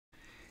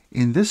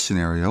In this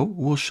scenario,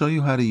 we'll show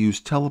you how to use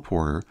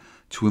Teleporter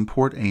to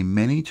import a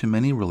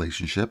many-to-many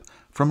relationship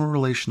from a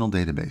relational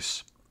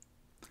database.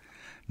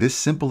 This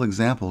simple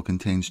example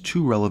contains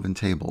two relevant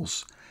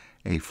tables,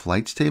 a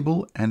flights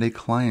table and a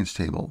clients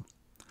table.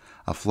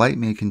 A flight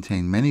may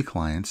contain many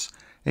clients,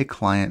 a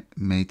client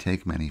may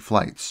take many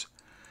flights.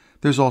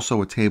 There's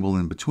also a table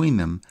in between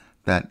them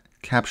that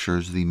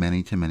captures the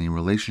many-to-many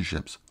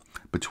relationships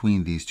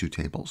between these two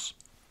tables.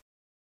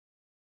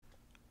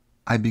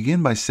 I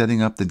begin by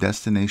setting up the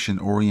destination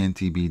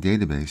OrientDB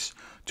database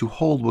to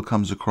hold what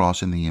comes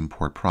across in the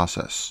import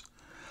process.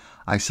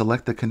 I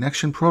select the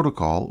connection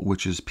protocol,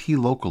 which is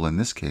plocal in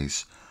this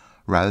case,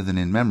 rather than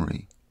in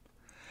memory.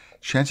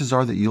 Chances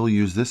are that you'll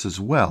use this as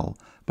well,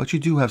 but you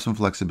do have some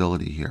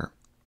flexibility here.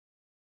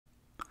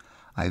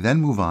 I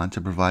then move on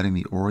to providing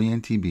the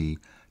OrientDB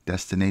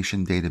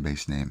destination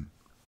database name.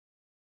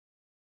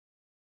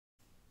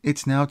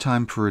 It's now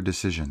time for a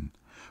decision.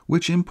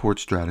 Which import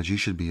strategy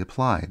should be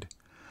applied?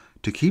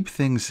 To keep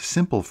things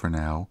simple for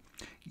now,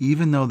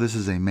 even though this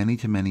is a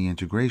many-to-many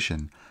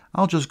integration,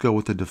 I'll just go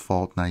with the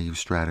default naive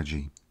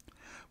strategy.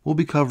 We'll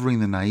be covering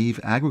the naive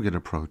aggregate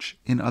approach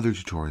in other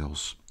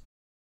tutorials.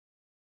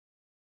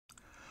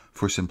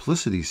 For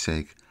simplicity's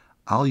sake,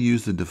 I'll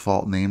use the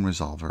default name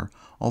resolver,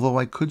 although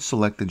I could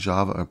select the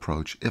Java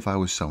approach if I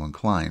was so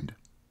inclined.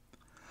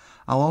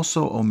 I'll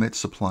also omit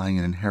supplying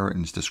an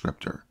inheritance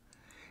descriptor.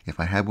 If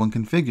I had one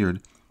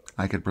configured,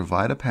 I could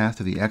provide a path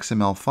to the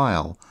XML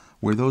file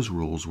where those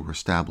rules were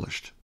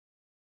established.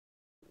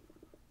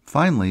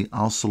 Finally,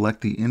 I'll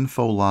select the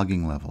info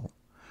logging level.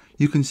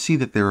 You can see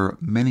that there are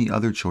many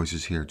other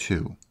choices here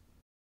too.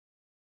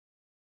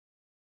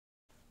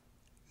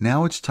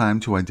 Now it's time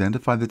to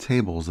identify the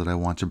tables that I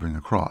want to bring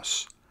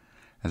across.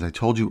 As I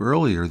told you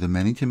earlier, the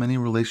many-to-many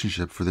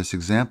relationship for this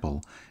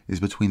example is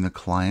between the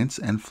clients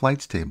and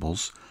flights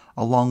tables,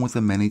 along with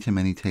the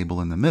many-to-many table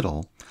in the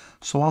middle,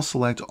 so I'll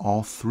select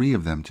all three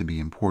of them to be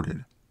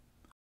imported.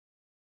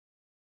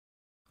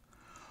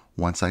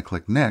 Once I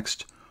click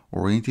Next,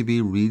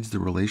 OrientDB reads the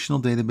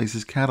relational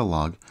database's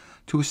catalog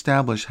to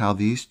establish how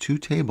these two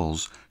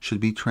tables should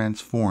be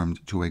transformed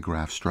to a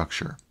graph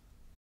structure.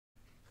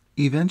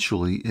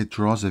 Eventually, it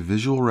draws a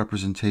visual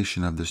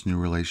representation of this new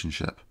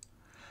relationship.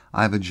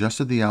 I've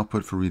adjusted the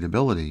output for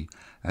readability,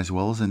 as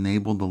well as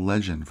enabled the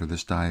legend for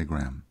this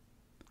diagram.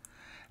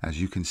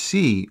 As you can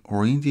see,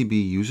 OrientDB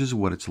uses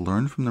what it's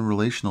learned from the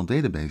relational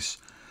database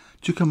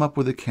to come up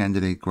with a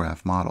candidate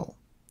graph model.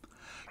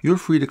 You're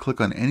free to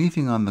click on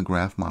anything on the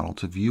graph model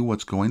to view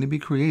what's going to be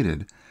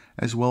created,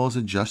 as well as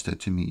adjust it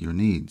to meet your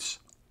needs.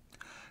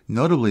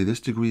 Notably, this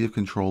degree of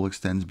control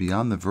extends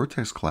beyond the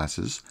vertex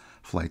classes,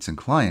 flights and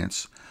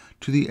clients,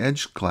 to the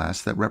edge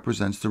class that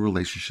represents the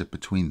relationship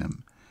between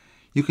them.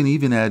 You can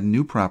even add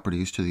new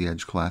properties to the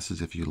edge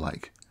classes if you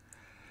like.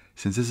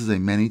 Since this is a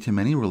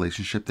many-to-many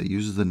relationship that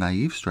uses the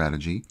naive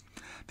strategy,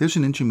 there's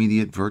an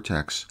intermediate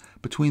vertex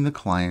between the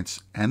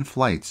clients and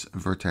flights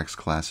vertex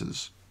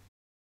classes.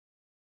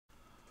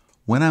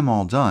 When I'm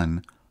all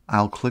done,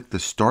 I'll click the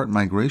Start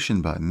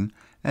Migration button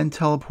and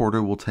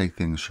Teleporter will take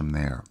things from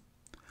there.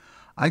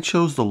 I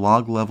chose the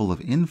log level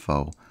of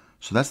info,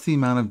 so that's the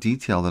amount of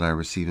detail that I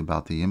receive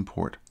about the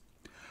import.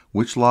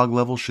 Which log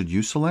level should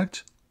you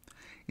select?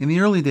 In the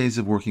early days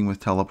of working with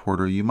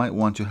Teleporter, you might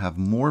want to have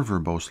more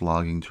verbose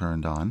logging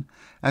turned on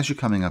as you're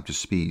coming up to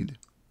speed.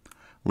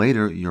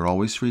 Later, you're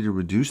always free to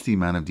reduce the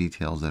amount of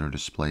details that are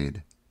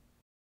displayed.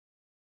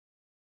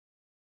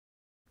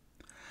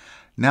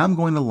 Now I'm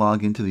going to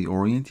log into the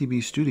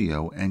OrientDB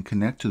Studio and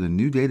connect to the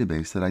new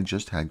database that I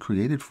just had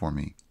created for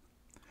me.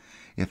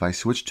 If I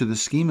switch to the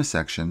Schema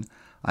section,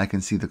 I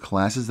can see the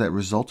classes that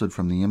resulted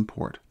from the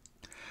import.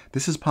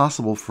 This is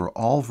possible for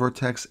all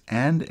vertex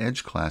and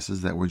edge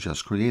classes that were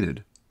just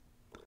created.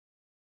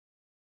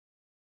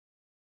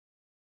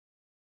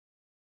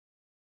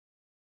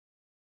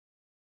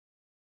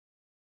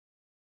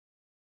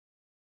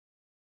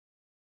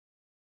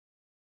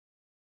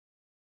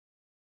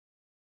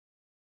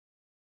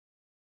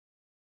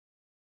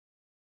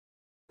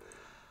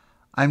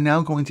 I'm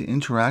now going to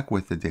interact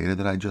with the data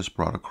that I just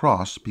brought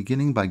across,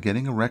 beginning by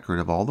getting a record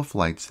of all the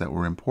flights that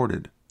were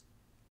imported.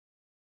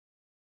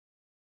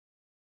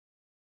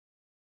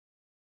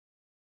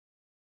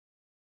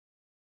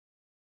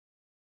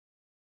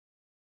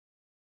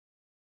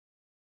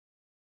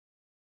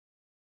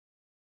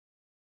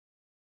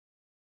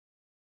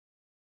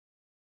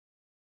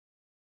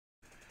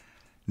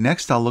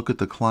 Next, I'll look at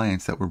the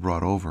clients that were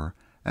brought over,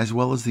 as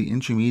well as the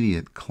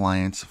intermediate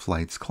clients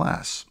flights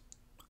class.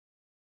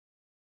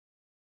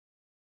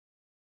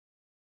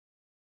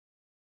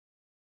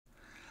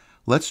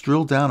 Let's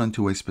drill down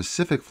into a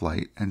specific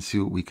flight and see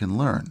what we can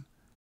learn.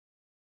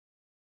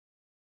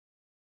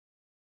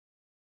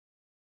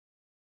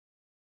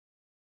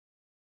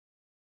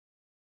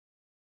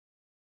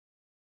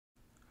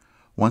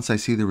 Once I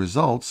see the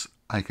results,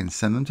 I can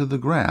send them to the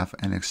graph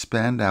and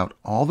expand out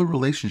all the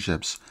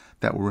relationships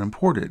that were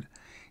imported,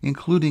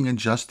 including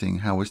adjusting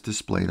how it's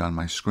displayed on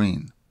my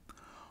screen.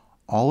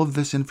 All of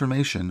this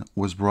information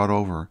was brought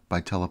over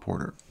by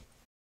Teleporter.